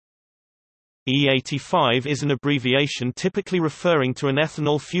E85 is an abbreviation typically referring to an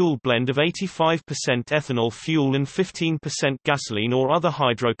ethanol fuel blend of 85% ethanol fuel and 15% gasoline or other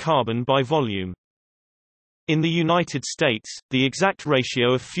hydrocarbon by volume. In the United States, the exact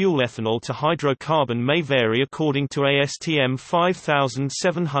ratio of fuel ethanol to hydrocarbon may vary according to ASTM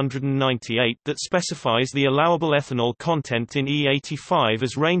 5798 that specifies the allowable ethanol content in E85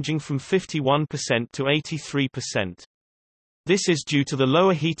 as ranging from 51% to 83%. This is due to the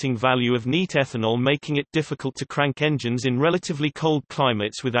lower heating value of neat ethanol, making it difficult to crank engines in relatively cold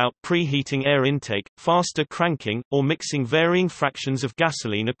climates without preheating air intake, faster cranking, or mixing varying fractions of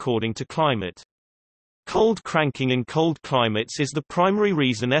gasoline according to climate. Cold cranking in cold climates is the primary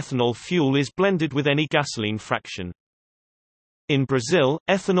reason ethanol fuel is blended with any gasoline fraction. In Brazil,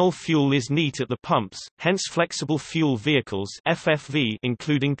 ethanol fuel is neat at the pumps, hence flexible fuel vehicles (FFV),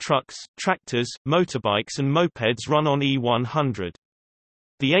 including trucks, tractors, motorbikes and mopeds run on E100.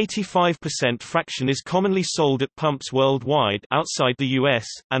 The 85% fraction is commonly sold at pumps worldwide outside the US,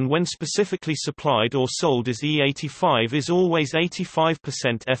 and when specifically supplied or sold as E85 is always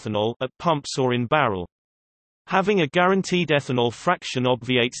 85% ethanol at pumps or in barrel. Having a guaranteed ethanol fraction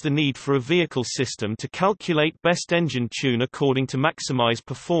obviates the need for a vehicle system to calculate best engine tune according to maximize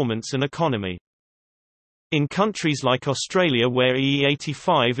performance and economy. In countries like Australia, where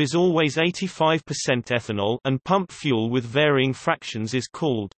E85 is always 85% ethanol and pump fuel with varying fractions is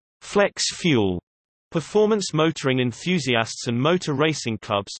called flex fuel, performance motoring enthusiasts and motor racing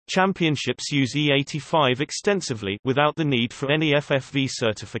clubs championships use E85 extensively without the need for any FFV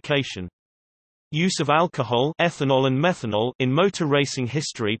certification. Use of alcohol, ethanol and methanol in motor racing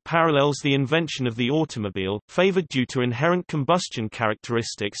history parallels the invention of the automobile, favored due to inherent combustion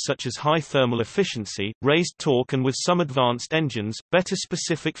characteristics such as high thermal efficiency, raised torque and with some advanced engines, better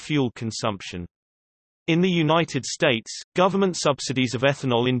specific fuel consumption. In the United States, government subsidies of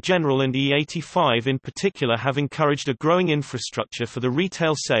ethanol in general and E85 in particular have encouraged a growing infrastructure for the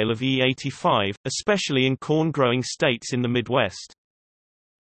retail sale of E85, especially in corn-growing states in the Midwest.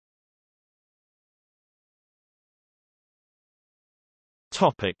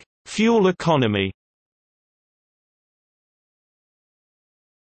 Topic: Fuel economy.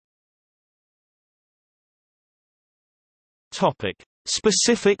 Topic: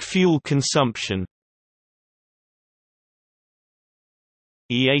 Specific fuel consumption.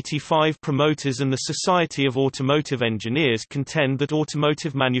 E85 promoters and the Society of Automotive Engineers contend that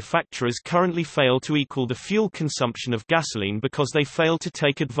automotive manufacturers currently fail to equal the fuel consumption of gasoline because they fail to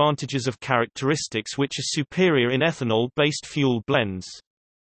take advantages of characteristics which are superior in ethanol-based fuel blends.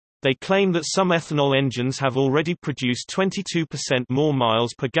 They claim that some ethanol engines have already produced 22% more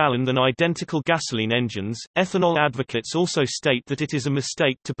miles per gallon than identical gasoline engines. Ethanol advocates also state that it is a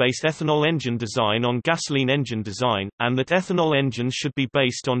mistake to base ethanol engine design on gasoline engine design, and that ethanol engines should be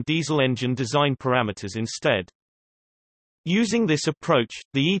based on diesel engine design parameters instead. Using this approach,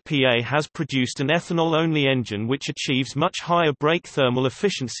 the EPA has produced an ethanol-only engine which achieves much higher brake thermal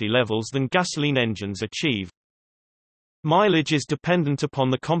efficiency levels than gasoline engines achieve. Mileage is dependent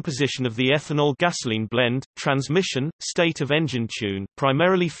upon the composition of the ethanol-gasoline blend, transmission, state of engine tune,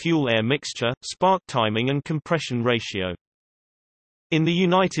 primarily fuel-air mixture, spark timing and compression ratio. In the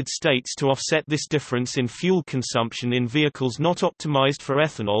United States, to offset this difference in fuel consumption in vehicles not optimized for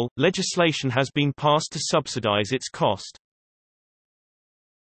ethanol, legislation has been passed to subsidize its cost.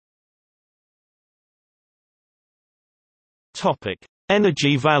 Topic: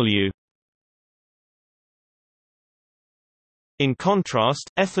 Energy value. In contrast,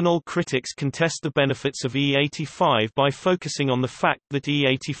 ethanol critics contest the benefits of E85 by focusing on the fact that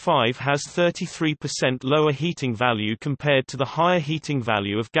E85 has 33% lower heating value compared to the higher heating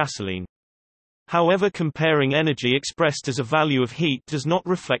value of gasoline. However, comparing energy expressed as a value of heat does not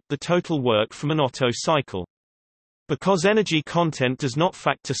reflect the total work from an Otto cycle. Because energy content does not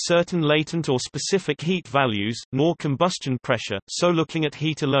factor certain latent or specific heat values, nor combustion pressure, so looking at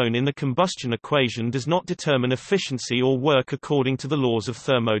heat alone in the combustion equation does not determine efficiency or work according to the laws of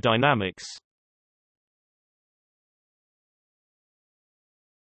thermodynamics.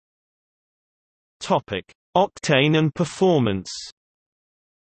 Topic: Octane and performance.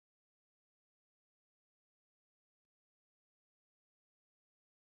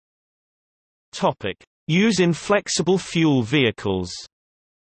 Topic: Use in flexible fuel vehicles.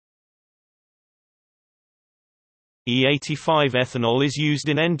 E85 ethanol is used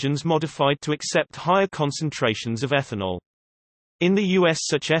in engines modified to accept higher concentrations of ethanol. In the US,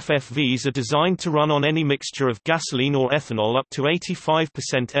 such FFVs are designed to run on any mixture of gasoline or ethanol up to 85%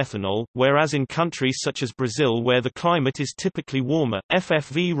 ethanol, whereas in countries such as Brazil, where the climate is typically warmer,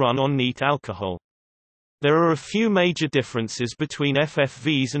 FFV run on neat alcohol. There are a few major differences between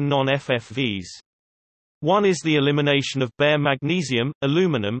FFVs and non-FFVs. One is the elimination of bare magnesium,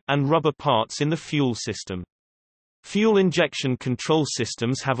 aluminum, and rubber parts in the fuel system. Fuel injection control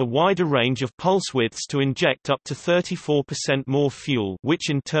systems have a wider range of pulse widths to inject up to 34% more fuel, which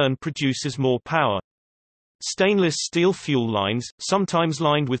in turn produces more power. Stainless steel fuel lines, sometimes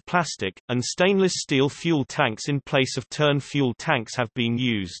lined with plastic, and stainless steel fuel tanks in place of turn fuel tanks have been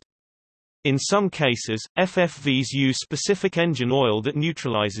used. In some cases, FFVs use specific engine oil that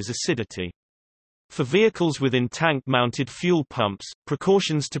neutralizes acidity. For vehicles with in-tank-mounted fuel pumps,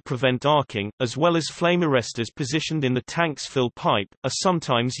 precautions to prevent arcing, as well as flame arresters positioned in the tank's fill pipe, are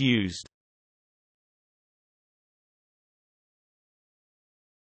sometimes used.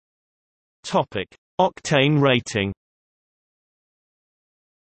 Octane rating.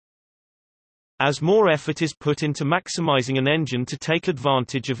 As more effort is put into maximizing an engine to take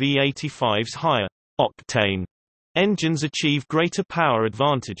advantage of E85's higher octane, engines achieve greater power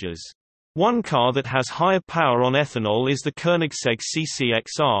advantages. One car that has higher power on ethanol is the Koenigsegg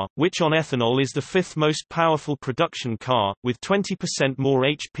CCXR, which on ethanol is the fifth most powerful production car, with 20% more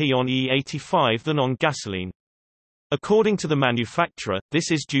HP on E85 than on gasoline. According to the manufacturer,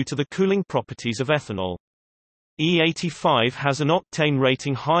 this is due to the cooling properties of ethanol. E85 has an octane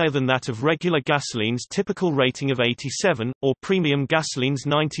rating higher than that of regular gasoline's typical rating of 87, or premium gasoline's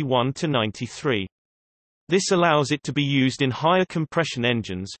 91 to 93. This allows it to be used in higher compression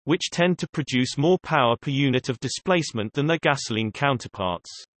engines, which tend to produce more power per unit of displacement than their gasoline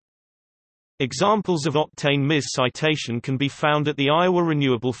counterparts. Examples of octane MIS citation can be found at the Iowa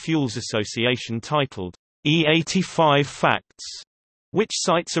Renewable Fuels Association titled, E85 Facts, which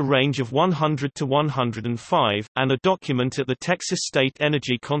cites a range of 100 to 105, and a document at the Texas State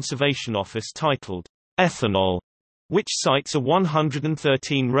Energy Conservation Office titled, Ethanol, which cites a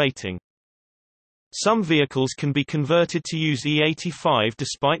 113 rating. Some vehicles can be converted to use E85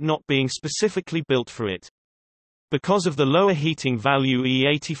 despite not being specifically built for it. Because of the lower heating value,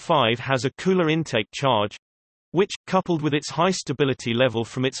 E85 has a cooler intake charge, which, coupled with its high stability level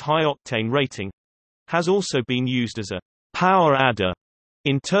from its high octane rating, has also been used as a power adder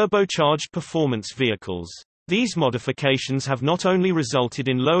in turbocharged performance vehicles. These modifications have not only resulted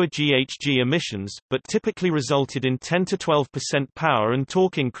in lower GHG emissions, but typically resulted in 10 to 12% power and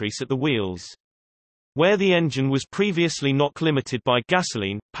torque increase at the wheels. Where the engine was previously not limited by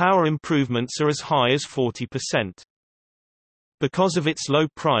gasoline, power improvements are as high as 40%. Because of its low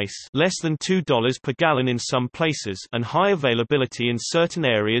price, less than $2 per gallon in some places, and high availability in certain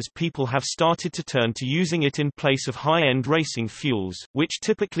areas, people have started to turn to using it in place of high-end racing fuels, which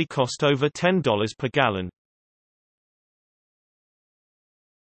typically cost over $10 per gallon.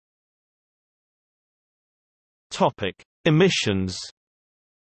 Topic: Emissions.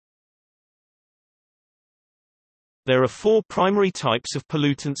 There are four primary types of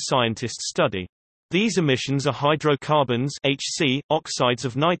pollutants scientists study. These emissions are hydrocarbons (HC), oxides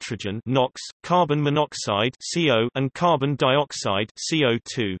of nitrogen (NOx), carbon monoxide (CO), and carbon dioxide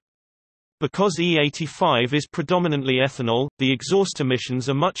 (CO2). Because E85 is predominantly ethanol, the exhaust emissions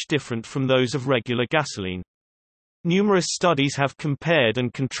are much different from those of regular gasoline. Numerous studies have compared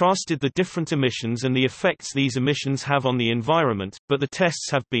and contrasted the different emissions and the effects these emissions have on the environment, but the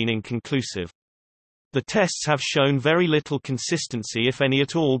tests have been inconclusive. The tests have shown very little consistency, if any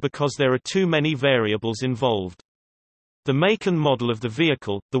at all, because there are too many variables involved. The make and model of the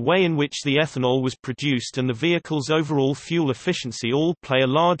vehicle, the way in which the ethanol was produced, and the vehicle's overall fuel efficiency all play a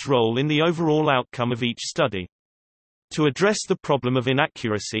large role in the overall outcome of each study. To address the problem of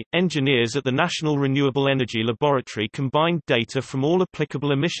inaccuracy, engineers at the National Renewable Energy Laboratory combined data from all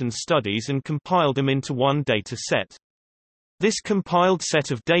applicable emissions studies and compiled them into one data set. This compiled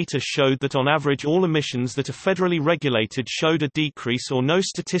set of data showed that on average all emissions that are federally regulated showed a decrease or no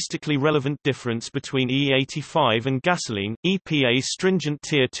statistically relevant difference between E85 and gasoline. EPA's stringent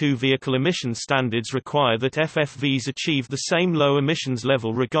Tier 2 vehicle emission standards require that FFVs achieve the same low emissions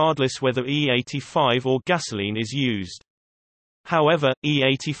level regardless whether E85 or gasoline is used. However,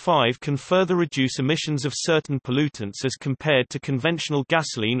 E85 can further reduce emissions of certain pollutants as compared to conventional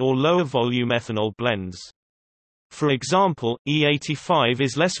gasoline or lower volume ethanol blends. For example, E85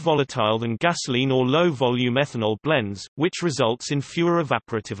 is less volatile than gasoline or low-volume ethanol blends, which results in fewer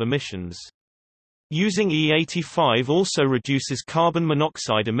evaporative emissions. Using E85 also reduces carbon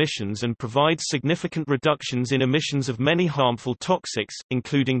monoxide emissions and provides significant reductions in emissions of many harmful toxics,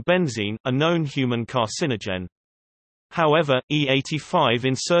 including benzene, a known human carcinogen. However, E85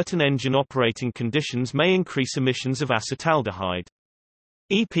 in certain engine operating conditions may increase emissions of acetaldehyde.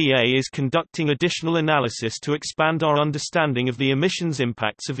 EPA is conducting additional analysis to expand our understanding of the emissions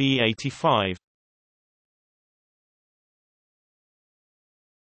impacts of E85.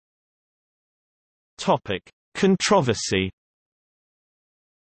 Controversy.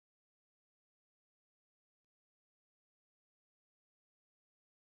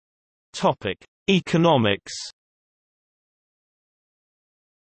 Economics.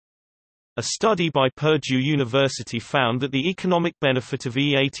 A study by Purdue University found that the economic benefit of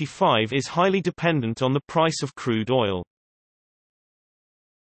E85 is highly dependent on the price of crude oil.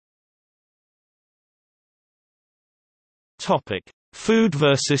 Food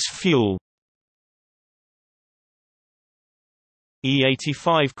versus fuel.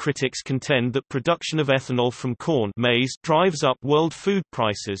 E85 critics contend that production of ethanol from corn maize drives up world food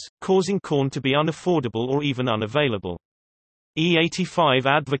prices, causing corn to be unaffordable or even unavailable. E85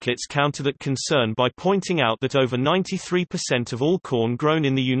 advocates counter that concern by pointing out that over 93% of all corn grown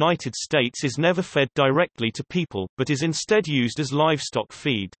in the United States is never fed directly to people, but is instead used as livestock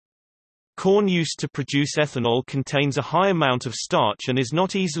feed. Corn used to produce ethanol contains a high amount of starch and is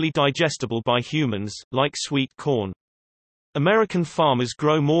not easily digestible by humans, like sweet corn. American farmers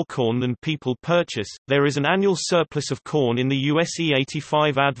grow more corn than people purchase. There is an annual surplus of corn in the US.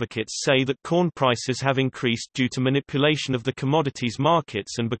 E85 advocates say that corn prices have increased due to manipulation of the commodities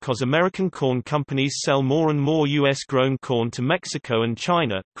markets and because American corn companies sell more and more US-grown corn to Mexico and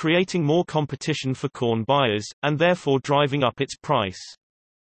China, creating more competition for corn buyers, and therefore driving up its price.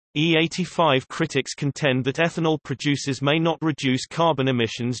 E85 critics contend that ethanol producers may not reduce carbon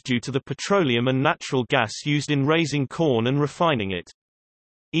emissions due to the petroleum and natural gas used in raising corn and refining it.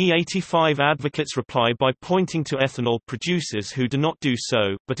 E85 advocates reply by pointing to ethanol producers who do not do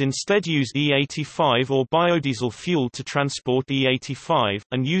so, but instead use E85 or biodiesel fuel to transport E85,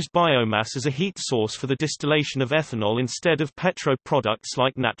 and use biomass as a heat source for the distillation of ethanol instead of petro-products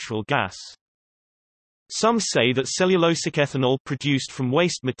like natural gas. Some say that cellulosic ethanol produced from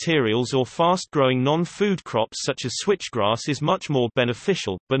waste materials or fast-growing non-food crops such as switchgrass is much more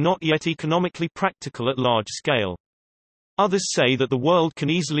beneficial, but not yet economically practical at large scale. Others say that the world can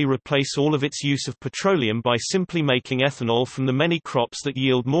easily replace all of its use of petroleum by simply making ethanol from the many crops that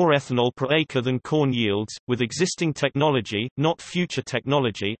yield more ethanol per acre than corn yields, with existing technology, not future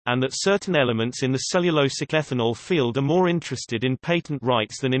technology, and that certain elements in the cellulosic ethanol field are more interested in patent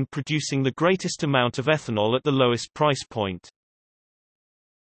rights than in producing the greatest amount of ethanol at the lowest price point.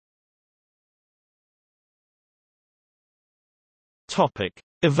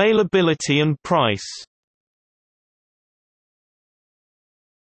 Availability and price.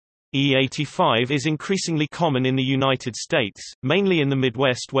 E85 is increasingly common in the United States, mainly in the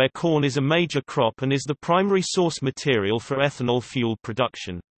Midwest where corn is a major crop and is the primary source material for ethanol fuel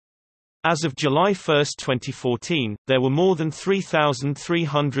production. As of July 1, 2014, there were more than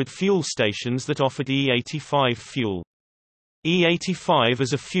 3,300 fuel stations that offered E85 fuel. E85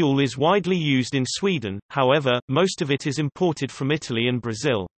 as a fuel is widely used in Sweden, however, most of it is imported from Italy and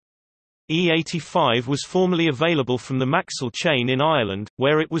Brazil. E85 was formerly available from the Maxwell chain in Ireland,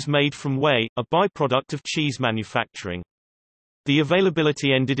 where it was made from whey, a byproduct of cheese manufacturing. The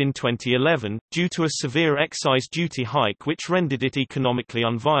availability ended in 2011, due to a severe excise duty hike which rendered it economically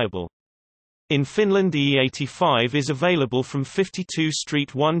unviable. In Finland E85 is available from 52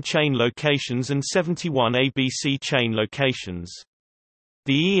 Street 1 chain locations and 71 ABC chain locations.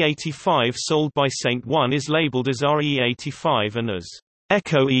 The E85 sold by Saint One is labeled as RE85 and as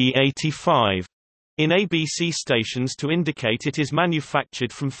Echo E85 in ABC stations to indicate it is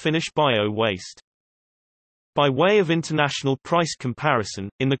manufactured from Finnish bio-waste. By way of international price comparison,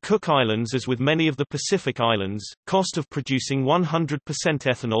 in the Cook Islands as with many of the Pacific Islands, cost of producing 100%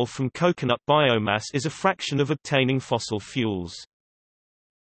 ethanol from coconut biomass is a fraction of obtaining fossil fuels.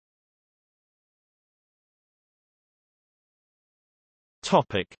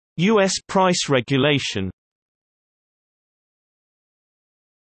 U.S. price regulation.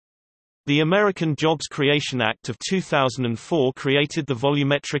 The American Jobs Creation Act of 2004 created the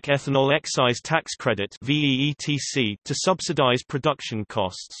Volumetric Ethanol Excise Tax Credit (VEETC) to subsidize production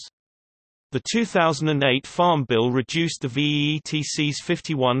costs. The 2008 Farm Bill reduced the VEETC's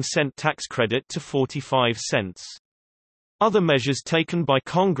 51-cent tax credit to 45 cents. Other measures taken by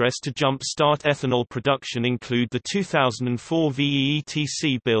Congress to jump-start ethanol production include the 2004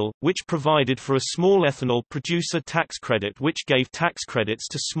 VEETC bill, which provided for a small ethanol producer tax credit which gave tax credits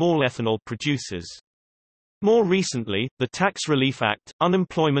to small ethanol producers. More recently, the Tax Relief Act,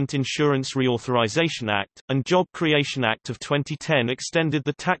 Unemployment Insurance Reauthorization Act, and Job Creation Act of 2010 extended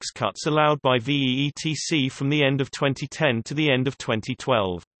the tax cuts allowed by VEETC from the end of 2010 to the end of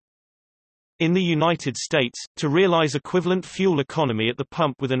 2012. In the United States, to realize equivalent fuel economy at the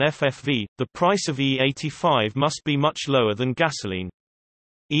pump with an FFV, the price of E85 must be much lower than gasoline.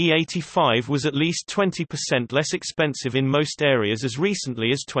 E85 was at least 20% less expensive in most areas as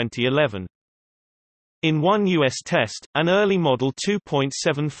recently as 2011. In one U.S. test, an early model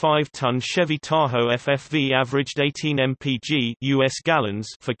 2.75-ton Chevy Tahoe FFV averaged 18 mpg US gallons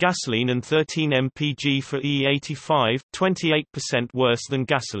for gasoline and 13 mpg for E85, 28% worse than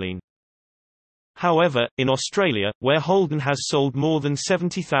gasoline. However, in Australia, where Holden has sold more than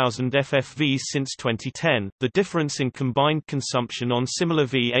 70,000 FFVs since 2010, the difference in combined consumption on similar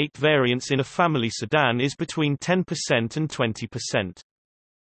V8 variants in a family sedan is between 10% and 20%.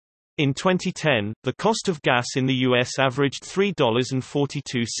 In 2010, the cost of gas in the U.S. averaged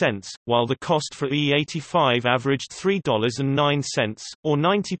 $3.42, while the cost for E85 averaged $3.09, or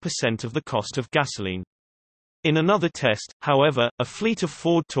 90% of the cost of gasoline. In another test, however, a fleet of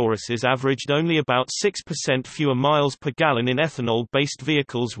Ford Tauruses averaged only about 6% fewer miles per gallon in ethanol-based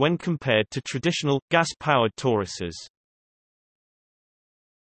vehicles when compared to traditional, gas-powered Tauruses.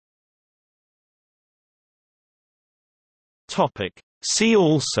 See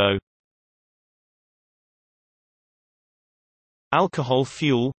also: alcohol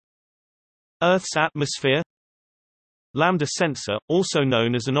fuel, Earth's atmosphere, lambda sensor, also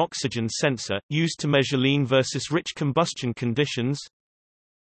known as an oxygen sensor, used to measure lean versus rich combustion conditions,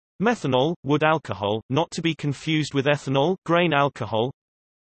 methanol, wood alcohol, not to be confused with ethanol, grain alcohol,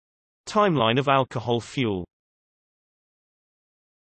 timeline of alcohol fuel.